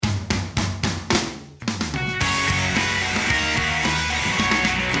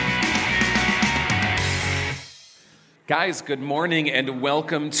Guys, good morning and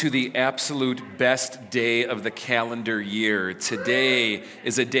welcome to the absolute best day of the calendar year. Today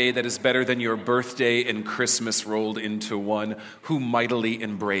is a day that is better than your birthday and Christmas rolled into one. Who mightily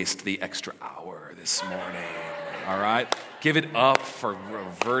embraced the extra hour this morning? All right? Give it up for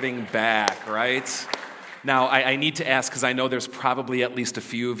reverting back, right? Now, I need to ask, because I know there's probably at least a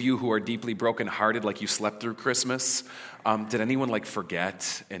few of you who are deeply brokenhearted, like you slept through Christmas. Did anyone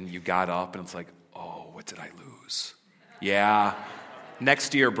forget and you got up and it's like, oh, what did I lose? Yeah,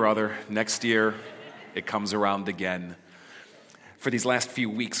 next year, brother, next year, it comes around again. For these last few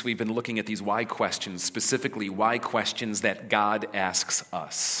weeks, we've been looking at these why questions, specifically why questions that God asks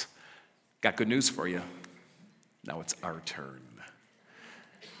us. Got good news for you. Now it's our turn.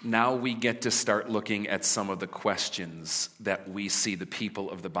 Now we get to start looking at some of the questions that we see the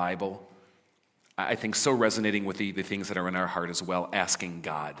people of the Bible, I think so resonating with the things that are in our heart as well, asking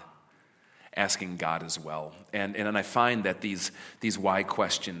God as well. And I find that these why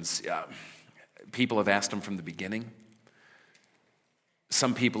questions, people have asked them from the beginning.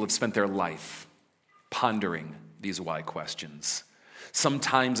 Some people have spent their life pondering these why questions.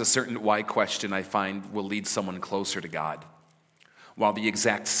 Sometimes a certain why question, I find, will lead someone closer to God, while the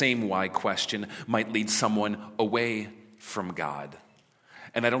exact same why question might lead someone away from God.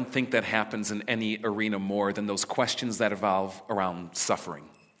 And I don't think that happens in any arena more than those questions that evolve around suffering.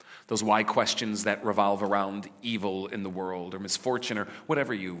 Those why questions that revolve around evil in the world or misfortune or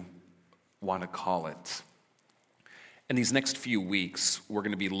whatever you want to call it. In these next few weeks, we're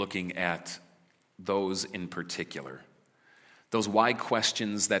going to be looking at those in particular. Those why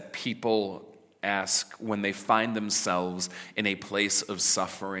questions that people ask when they find themselves in a place of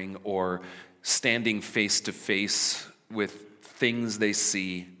suffering or standing face to face with things they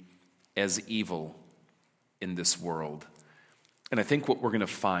see as evil in this world. And I think what we're going to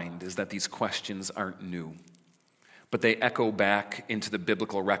find is that these questions aren't new, but they echo back into the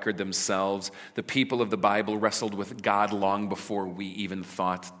biblical record themselves. The people of the Bible wrestled with God long before we even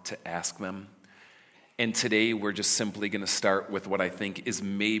thought to ask them. And today we're just simply going to start with what I think is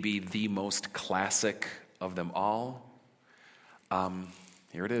maybe the most classic of them all.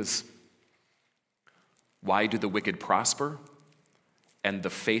 Here it is. Why do the wicked prosper and the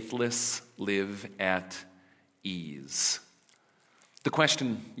faithless live at ease? The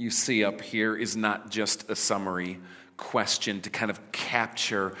question you see up here is not just a summary question to kind of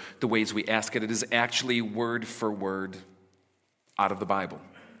capture the ways we ask it. It is actually word for word out of the Bible.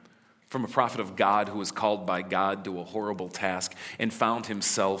 From a prophet of God who was called by God to a horrible task and found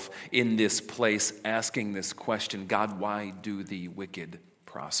himself in this place asking this question, God, why do the wicked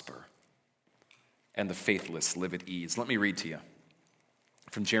prosper and the faithless live at ease? Let me read to you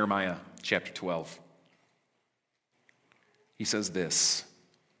from Jeremiah chapter 12. He says this,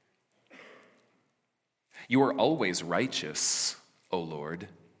 "You are always righteous, O Lord.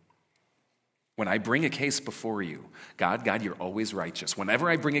 When I bring a case before you, God, you're always righteous. Whenever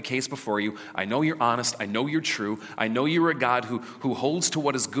I bring a case before you, I know you're honest, I know you're true, I know you're a God who holds to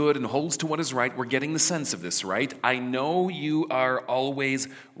what is good and holds to what is right. We're getting the sense of this, right? I know you are always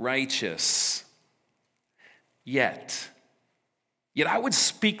righteous. Yet I would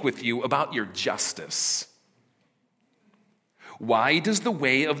speak with you about your justice. Why does the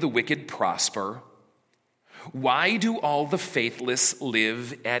way of the wicked prosper? Why do all the faithless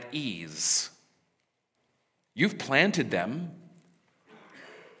live at ease? You've planted them,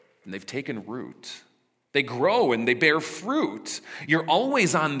 and they've taken root. They grow and they bear fruit. You're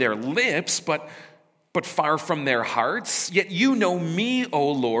always on their lips, but far from their hearts. Yet you know me,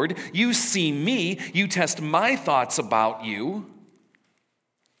 O Lord. You see me. You test my thoughts about you.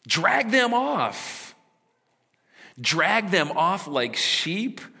 Drag them off. Drag them off like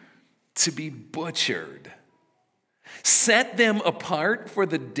sheep to be butchered. Set them apart for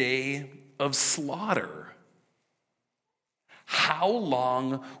the day of slaughter. How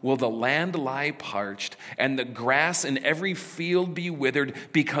long will the land lie parched and the grass in every field be withered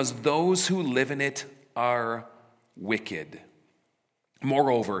because those who live in it are wicked?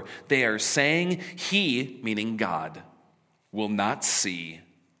 Moreover, they are saying, he, meaning God, will not see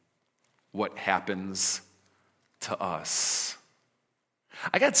what happens to us."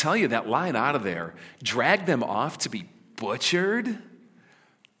 I got to tell you, that line out of there, drag them off to be butchered.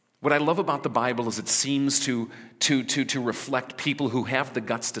 What I love about the Bible is it seems to reflect people who have the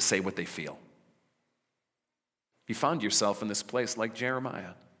guts to say what they feel. You found yourself in this place like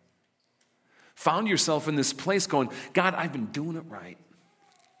Jeremiah. Found yourself in this place going, God, I've been doing it right.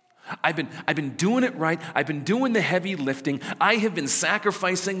 I've been doing it right. I've been doing the heavy lifting. I have been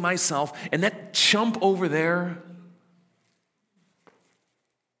sacrificing myself. And that chump over there,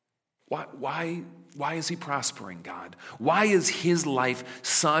 why Why is he prospering, God? Why is his life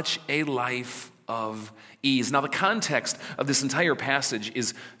such a life of ease? Now, the context of this entire passage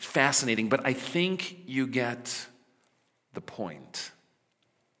is fascinating, but I think you get the point.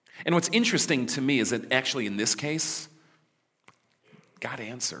 And what's interesting to me is that actually in this case, God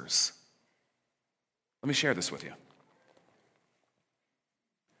answers. Let me share this with you.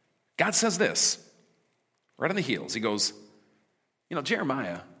 God says this, right on the heels. He goes,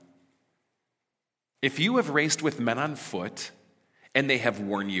 Jeremiah, if you have raced with men on foot and they have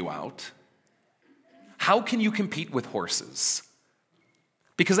worn you out, how can you compete with horses?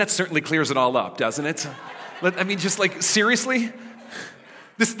 Because that certainly clears it all up, doesn't it? I mean, just like, seriously?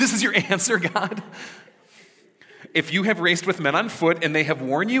 This is your answer, God? If you have raced with men on foot and they have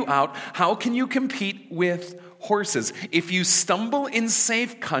worn you out, how can you compete with horses? If you stumble in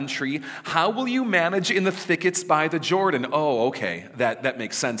safe country, how will you manage in the thickets by the Jordan? Oh, okay, that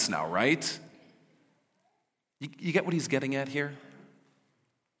makes sense now, right? You get what he's getting at here?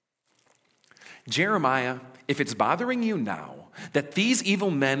 Jeremiah, if it's bothering you now that these evil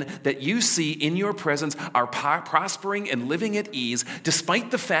men that you see in your presence are prospering and living at ease,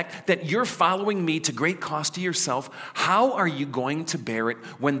 despite the fact that you're following me to great cost to yourself, how are you going to bear it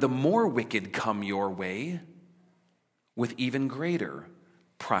when the more wicked come your way with even greater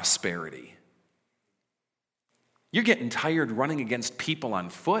prosperity? You're getting tired running against people on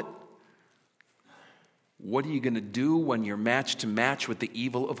foot. What are you going to do when you're match to match with the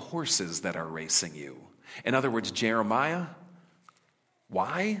evil of horses that are racing you? In other words, Jeremiah,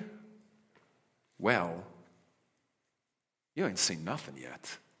 why? Well, you ain't seen nothing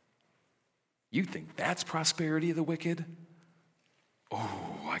yet. You think that's prosperity of the wicked?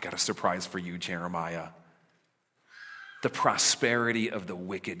 Oh, I got a surprise for you, Jeremiah. The prosperity of the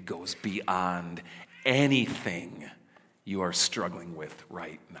wicked goes beyond anything you are struggling with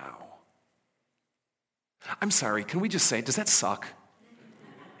right now. I'm sorry, can we just say, does that suck?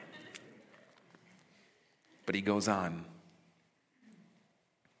 But he goes on.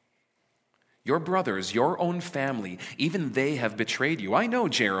 Your brothers, your own family, even they have betrayed you. I know,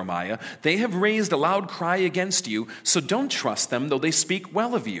 Jeremiah. They have raised a loud cry against you, so don't trust them, though they speak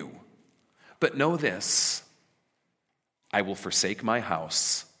well of you. But know this, I will forsake my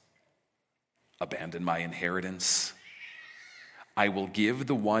house, abandon my inheritance. I will give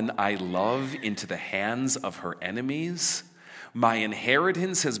the one I love into the hands of her enemies. My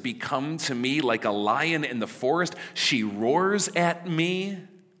inheritance has become to me like a lion in the forest. She roars at me,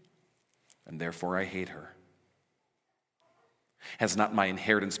 and therefore I hate her. Has not my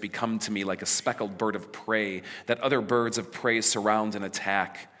inheritance become to me like a speckled bird of prey that other birds of prey surround and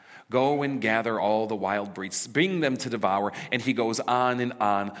attack? Go and gather all the wild beasts, bring them to devour. And he goes on and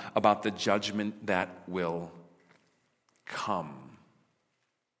on about the judgment that will come.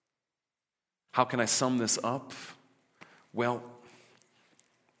 How can I sum this up? Well,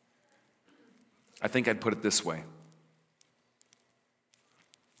 I think I'd put it this way.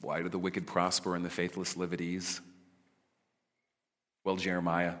 Why do the wicked prosper and the faithless live at ease? Well,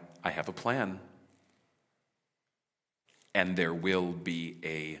 Jeremiah, I have a plan. And there will be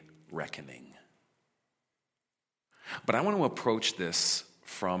a reckoning. But I want to approach this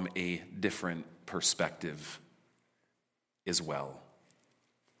from a different perspective as well.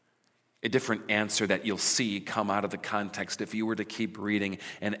 A different answer that you'll see come out of the context if you were to keep reading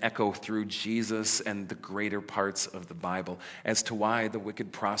and echo through Jesus and the greater parts of the Bible as to why the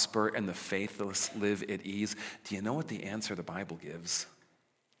wicked prosper and the faithless live at ease. Do you know what the answer the Bible gives?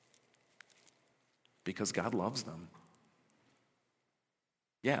 Because God loves them.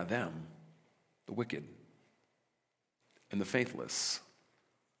 Yeah, them, the wicked and the faithless.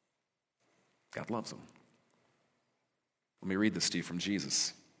 God loves them. Let me read this to you from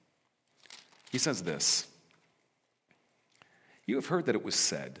Jesus. He says this, you have heard that it was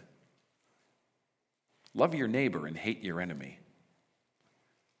said, love your neighbor and hate your enemy.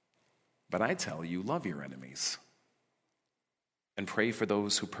 But I tell you, love your enemies and pray for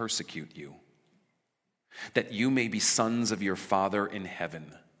those who persecute you, that you may be sons of your Father in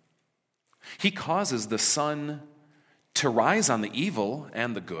heaven. He causes the sun to rise on the evil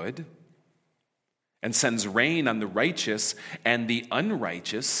and the good, and sends rain on the righteous and the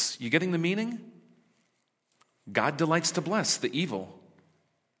unrighteous. You getting the meaning? God delights to bless the evil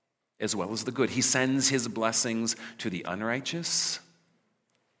as well as the good. He sends his blessings to the unrighteous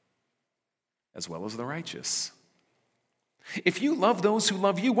as well as the righteous. If you love those who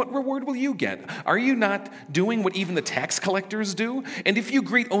love you, what reward will you get? Are you not doing what even the tax collectors do? And if you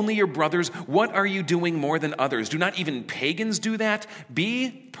greet only your brothers, what are you doing more than others? Do not even pagans do that?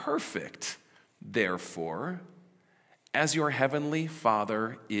 Be perfect, therefore, as your heavenly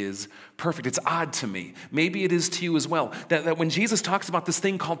Father is perfect. It's odd to me. Maybe it is to you as well, that when Jesus talks about this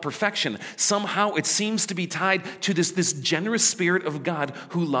thing called perfection, somehow it seems to be tied to this generous spirit of God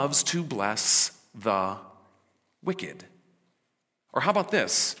who loves to bless the wicked. Or how about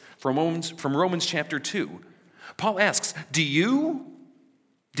this, from Romans chapter 2? Paul asks, do you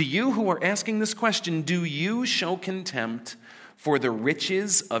who are asking this question, do you show contempt for the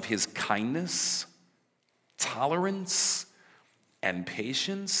riches of his kindness, tolerance, and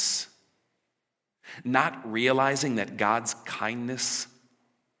patience, not realizing that God's kindness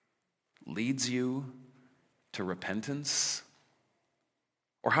leads you to repentance?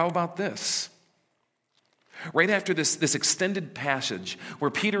 Or how about this? Right after this extended passage where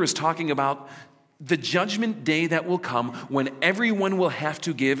Peter is talking about the judgment day that will come when everyone will have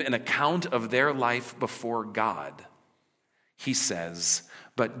to give an account of their life before God, he says,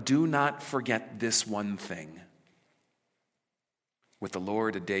 but do not forget this one thing. With the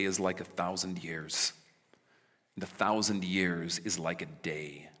Lord, a day is like 1,000 years, and 1,000 years is like a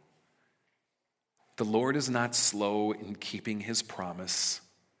day. The Lord is not slow in keeping his promise,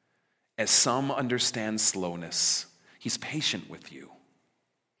 as some understand slowness. He's patient with you,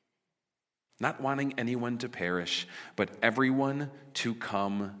 not wanting anyone to perish, but everyone to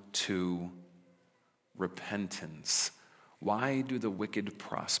come to repentance. Why do the wicked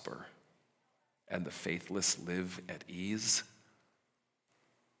prosper and the faithless live at ease?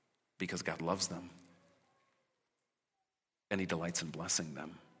 Because God loves them, and he delights in blessing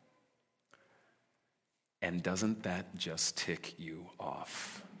them. And doesn't that just tick you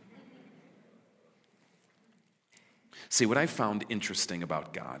off? See, what I found interesting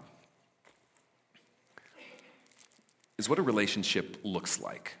about God is what a relationship looks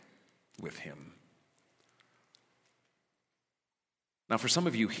like with him. Now, for some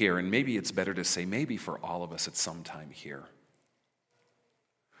of you here, and maybe it's better to say maybe for all of us at some time here,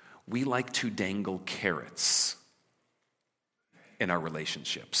 we like to dangle carrots in our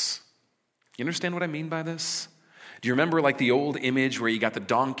relationships. You understand what I mean by this? Do you remember like the old image where you got the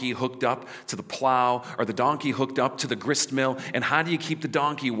donkey hooked up to the plow or the donkey hooked up to the grist mill? And how do you keep the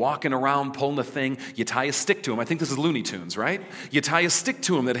donkey walking around pulling the thing? You tie a stick to him. I think this is Looney Tunes, right? You tie a stick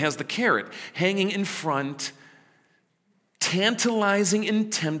to him that has the carrot hanging in front, tantalizing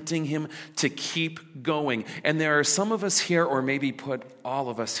and tempting him to keep going. And there are some of us here, or maybe put all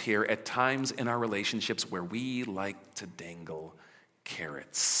of us here, at times in our relationships where we like to dangle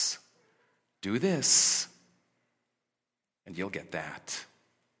carrots. Do this, and you'll get that.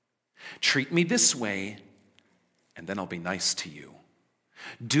 Treat me this way, and then I'll be nice to you.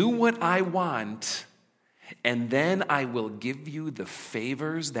 Do what I want, and then I will give you the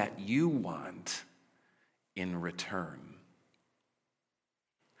favors that you want in return.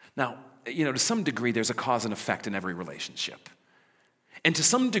 Now, to some degree, there's a cause and effect in every relationship. And to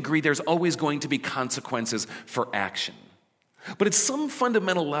some degree, there's always going to be consequences for action. But at some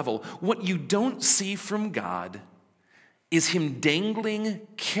fundamental level, what you don't see from God is him dangling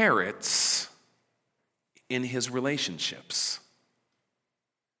carrots in his relationships.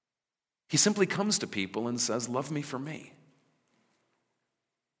 He simply comes to people and says, love me for me.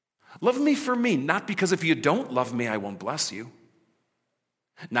 Love me for me, not because if you don't love me, I won't bless you.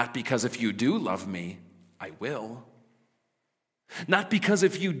 Not because if you do love me, I will. Not because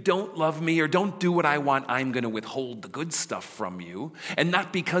if you don't love me or don't do what I want, I'm going to withhold the good stuff from you. And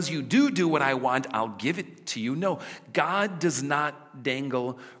not because you do what I want, I'll give it to you. No, God does not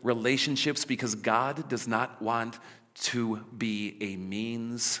dangle relationships because God does not want to be a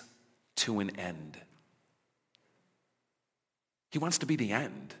means to an end. He wants to be the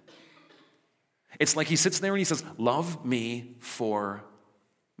end. It's like he sits there and he says, love me for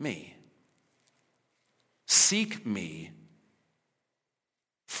me. Seek me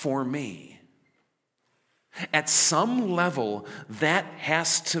for me. At some level, that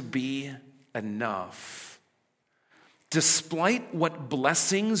has to be enough. Despite what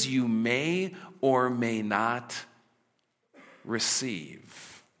blessings you may or may not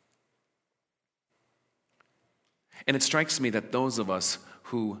receive. And it strikes me that those of us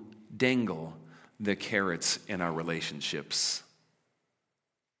who dangle the carrots in our relationships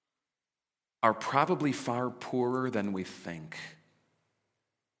are probably far poorer than we think,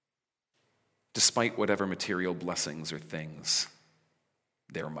 despite whatever material blessings or things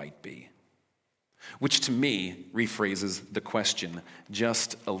there might be. Which to me rephrases the question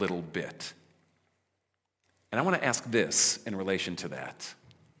just a little bit. And I want to ask this in relation to that.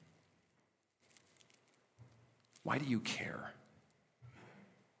 Why do you care?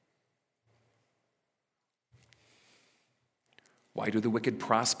 Why do the wicked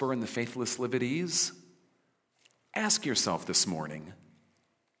prosper and the faithless live at ease? Ask yourself this morning,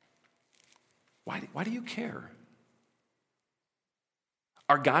 why do you care?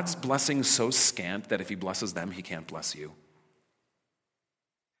 Are God's blessings so scant that if he blesses them, he can't bless you?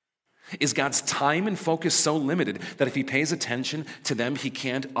 Is God's time and focus so limited that if he pays attention to them, he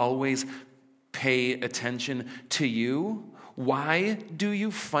can't always pay attention to you? Why do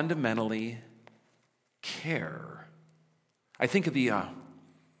you fundamentally care? I think of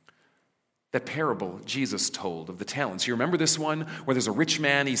that parable Jesus told of the talents. You remember this one where there's a rich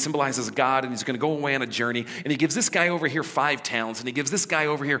man, he symbolizes God, and he's going to go away on a journey, and he gives this guy over here 5 talents, and he gives this guy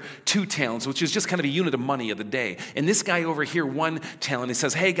over here 2 talents, which is just kind of a unit of money of the day. And this guy over here 1 talent. He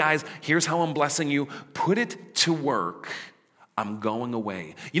says, hey guys, here's how I'm blessing you. Put it to work. I'm going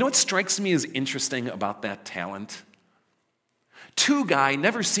away. You know what strikes me as interesting about that talent? 2 guy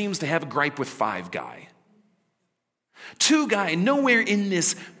never seems to have a gripe with 5 guy. 2 guy, nowhere in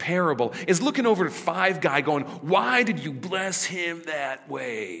this parable, is looking over at 5 guy going, why did you bless him that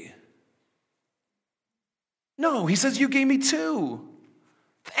way? No, he says, you gave me 2.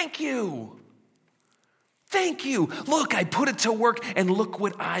 Thank you. Thank you. Look, I put it to work, and look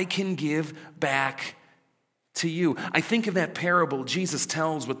what I can give back to you. I think of that parable Jesus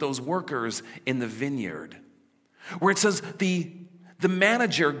tells with those workers in the vineyard, where it says the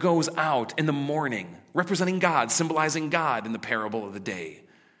manager goes out in the morning, representing God, symbolizing God in the parable of the day,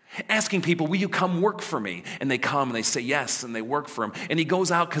 asking people, will you come work for me? And they come and they say yes, and they work for him. And he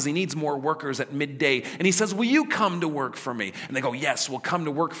goes out because he needs more workers at midday. And he says, will you come to work for me? And they go, yes, we'll come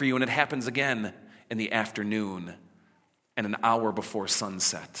to work for you. And it happens again in the afternoon and an hour before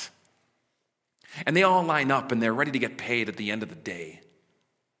sunset. And they all line up and they're ready to get paid at the end of the day.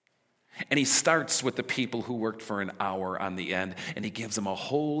 And he starts with the people who worked for an hour on the end, and he gives them a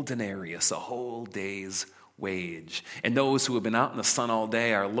whole denarius, a whole day's wage. And those who have been out in the sun all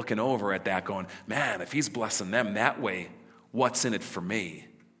day are looking over at that going, man, if he's blessing them that way, what's in it for me?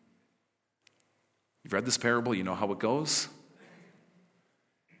 You've read this parable, you know how it goes.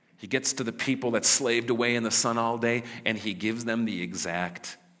 He gets to the people that slaved away in the sun all day, and he gives them the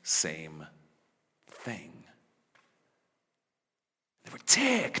exact same thing. They were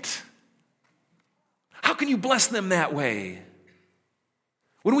ticked. How can you bless them that way?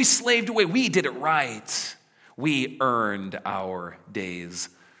 When we slaved away, we did it right. We earned our day's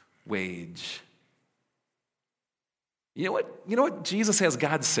wage. You know what Jesus has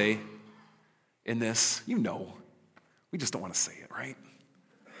God say in this? You know. We just don't want to say it, right?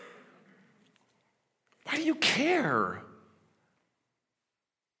 Why do you care?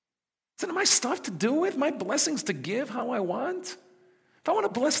 Is it my stuff to do with? My blessings to give how I want? If I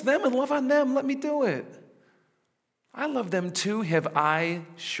want to bless them and love on them, let me do it. I love them too. Have I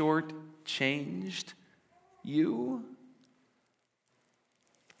shortchanged you?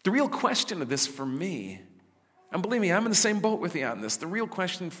 The real question of this for me, and believe me, I'm in the same boat with you on this. The real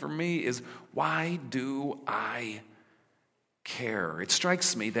question for me is, why do I care? It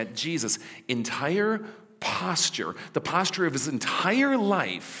strikes me that Jesus' entire posture, the posture of his entire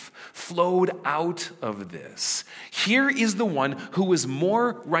life, flowed out of this. Here is the one who was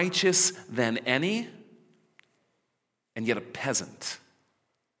more righteous than any, and yet a peasant.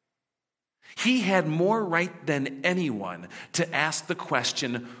 He had more right than anyone to ask the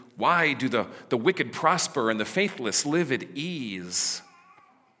question, why do the wicked prosper and the faithless live at ease?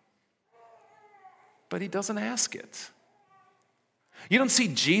 But he doesn't ask it. You don't see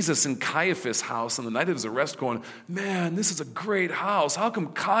Jesus in Caiaphas' house on the night of his arrest going, man, this is a great house. How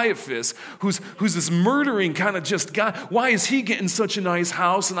come Caiaphas, who's this murdering kind of just guy, why is he getting such a nice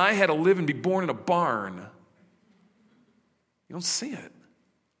house and I had to live and be born in a barn? You don't see it.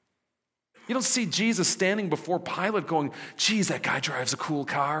 You don't see Jesus standing before Pilate going, geez, that guy drives a cool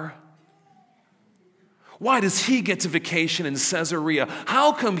car. Why does he get to vacation in Caesarea?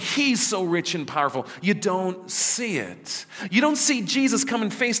 How come he's so rich and powerful? You don't see it. You don't see Jesus coming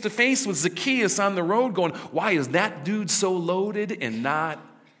face to face with Zacchaeus on the road going, why is that dude so loaded and not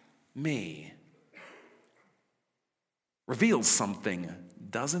me? Reveals something,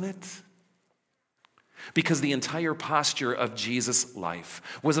 doesn't it? Because the entire posture of Jesus'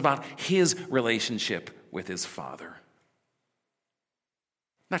 life was about his relationship with his Father.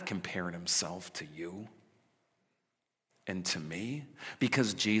 Not comparing himself to you and to me,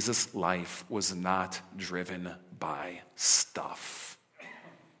 because Jesus' life was not driven by stuff.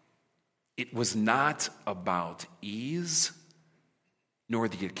 It was not about ease, nor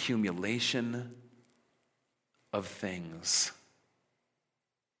the accumulation of things.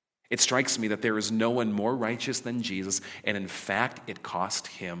 It strikes me that there is no one more righteous than Jesus, and in fact, it cost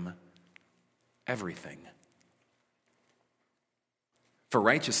him everything. For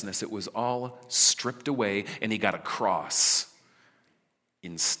righteousness, it was all stripped away, and he got a cross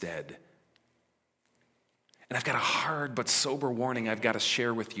instead. And I've got a hard but sober warning I've got to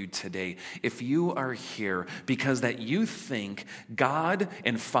share with you today. If you are here because that you think God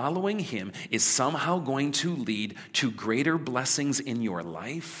and following him is somehow going to lead to greater blessings in your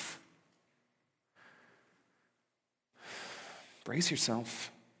life, brace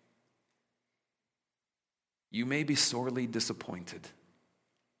yourself. You may be sorely disappointed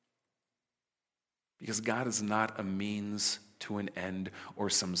because God is not a means to an end or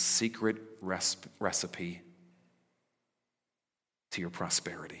some secret recipe to your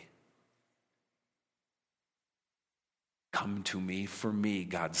prosperity. Come to me for me,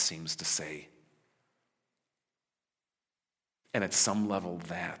 God seems to say. And at some level,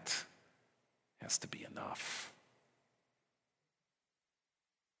 that has to be enough.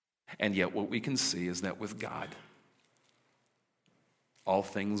 And yet what we can see is that with God, all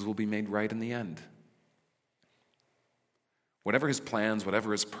things will be made right in the end. Whatever his plans,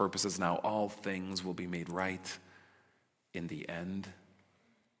 whatever his purposes now, all things will be made right in the end.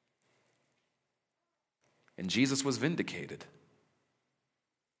 And Jesus was vindicated.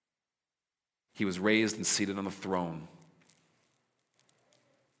 He was raised and seated on the throne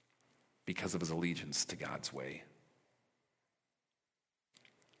because of his allegiance to God's way.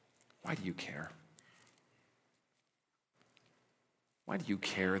 Why do you care? Why do you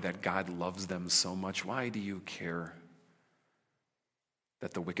care that God loves them so much? Why do you care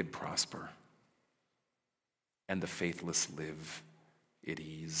that the wicked prosper and the faithless live at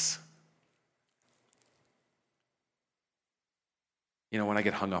ease? You know, when I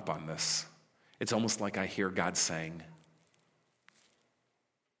get hung up on this, it's almost like I hear God saying,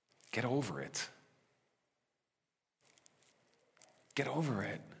 get over it. Get over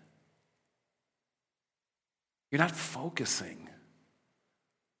it. You're not focusing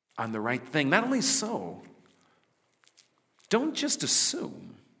on the right thing. Not only so, don't just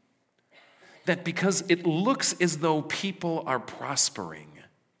assume that because it looks as though people are prospering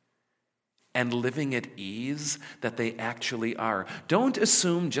and living at ease, that they actually are. Don't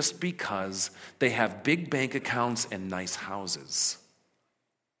assume just because they have big bank accounts and nice houses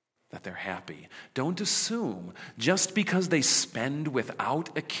that they're happy. Don't assume just because they spend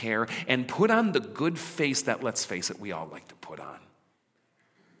without a care and put on the good face that, let's face it, we all like to put on,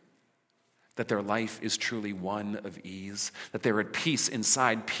 that their life is truly one of ease, that they're at peace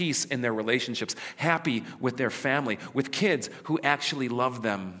inside, peace in their relationships, happy with their family, with kids who actually love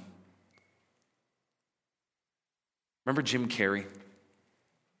them. Remember Jim Carrey?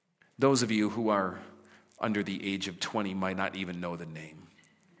 Those of you who are under the age of 20 might not even know the name.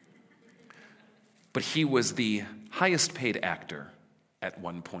 But he was the highest paid actor at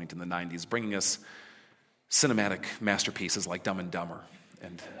one point in the 90s, bringing us cinematic masterpieces like Dumb and Dumber.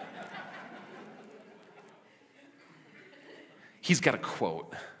 And he's got a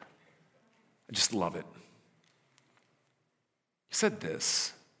quote. I just love it. He said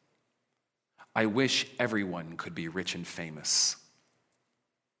this: I wish everyone could be rich and famous.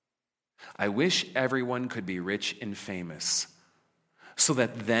 I wish everyone could be rich and famous so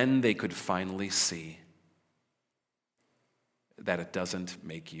that then they could finally see that it doesn't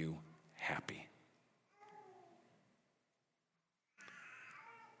make you happy.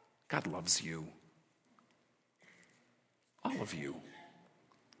 God loves you. All of you.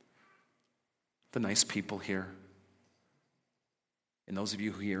 The nice people here, and those of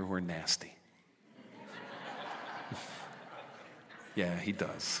you here who are nasty. Yeah, he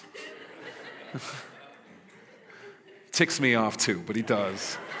does. Ticks me off too, but he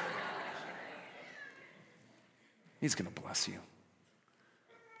does. He's going to bless you.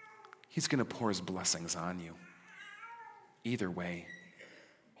 He's going to pour his blessings on you. Either way.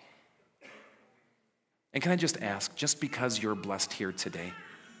 And can I just ask, just because you're blessed here today,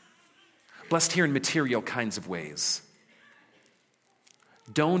 blessed here in material kinds of ways,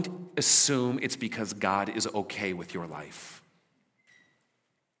 don't assume it's because God is okay with your life.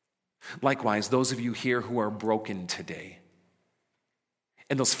 Likewise, those of you here who are broken today,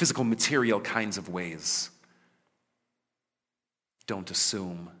 in those physical, material kinds of ways, don't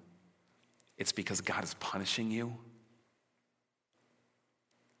assume it's because God is punishing you.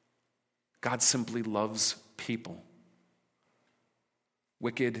 God simply loves people,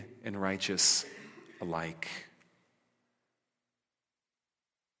 wicked and righteous alike.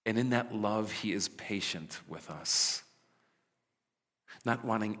 And in that love, he is patient with us, not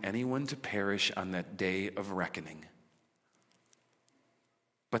wanting anyone to perish on that day of reckoning,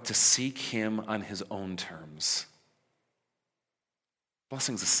 but to seek him on his own terms.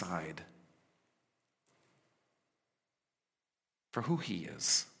 Blessings aside, for who he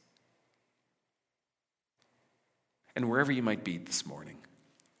is. And wherever you might be this morning,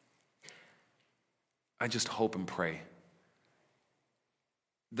 I just hope and pray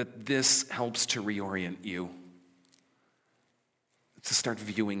that this helps to reorient you to start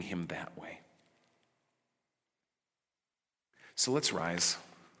viewing him that way. So let's rise.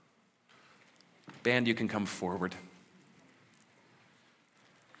 Band, you can come forward.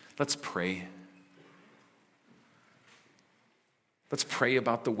 Let's pray. Let's pray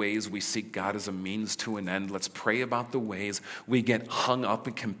about the ways we seek God as a means to an end. Let's pray about the ways we get hung up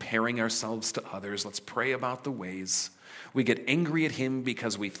in comparing ourselves to others. Let's pray about the ways we get angry at him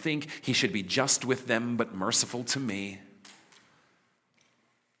because we think he should be just with them but merciful to me.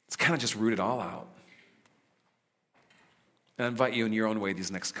 Let's kind of just root it all out. And I invite you in your own way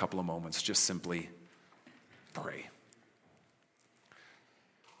these next couple of moments, just simply pray.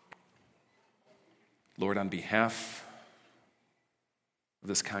 Lord, on behalf of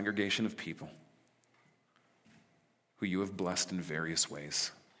this congregation of people who you have blessed in various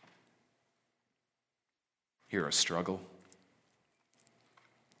ways, hear our struggle,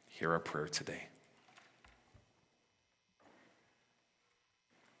 hear our prayer today.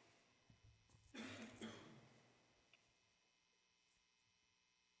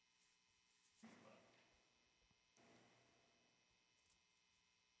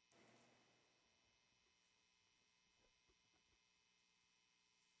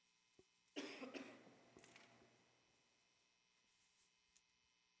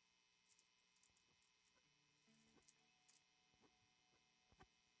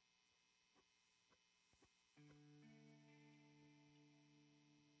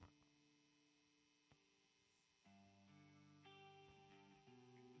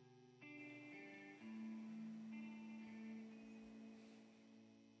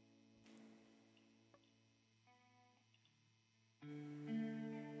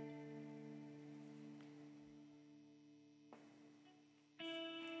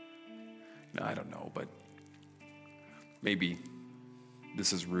 Now, I don't know, but maybe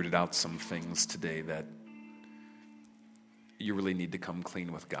this has rooted out some things today that you really need to come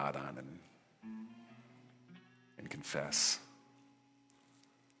clean with God on and confess.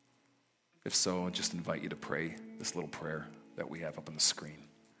 If so, I just invite you to pray this little prayer that we have up on the screen.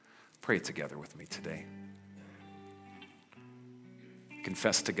 Pray it together with me today.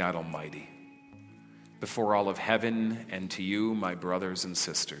 Confess to God Almighty, before all of heaven and to you, my brothers and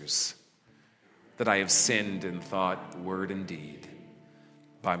sisters, that I have sinned in thought, word, and deed,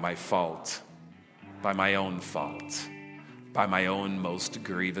 by my fault, by my own fault, by my own most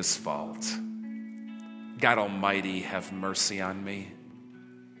grievous fault. God Almighty, have mercy on me.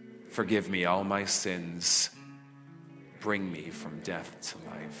 Forgive me all my sins. Bring me from death to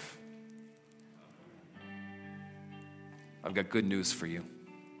life. I've got good news for you.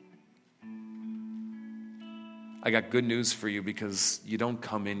 I got good news for you because you don't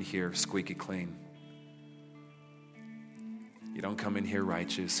come in here squeaky clean. You don't come in here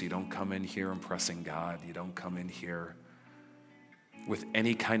righteous. You don't come in here impressing God. You don't come in here with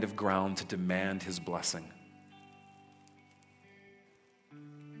any kind of ground to demand his blessing.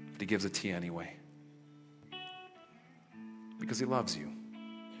 But he gives it to you anyway. Because he loves you.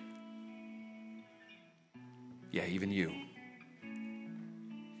 Yeah, even you.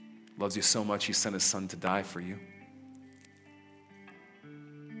 Loves you so much he sent his son to die for you.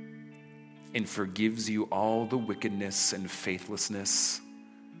 And forgives you all the wickedness and faithlessness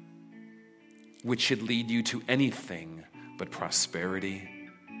which should lead you to anything but prosperity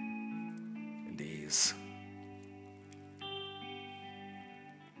and ease.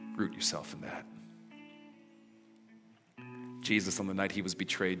 Root yourself in that. Jesus, on the night he was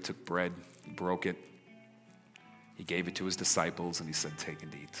betrayed, took bread, broke it. He gave it to his disciples and he said, "Take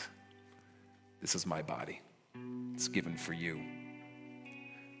and eat. This is my body. It's given for you.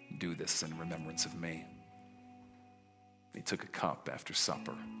 Do this in remembrance of me." He took a cup after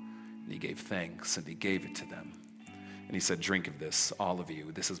supper, and he gave thanks, and he gave it to them. And he said, "Drink of this, all of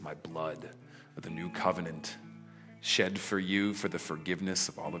you. This is my blood of the new covenant, shed for you for the forgiveness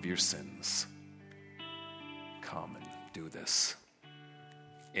of all of your sins. Come and do this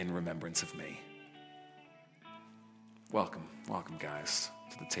in remembrance of me." Welcome, guys,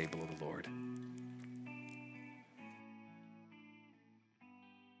 to the table of the Lord.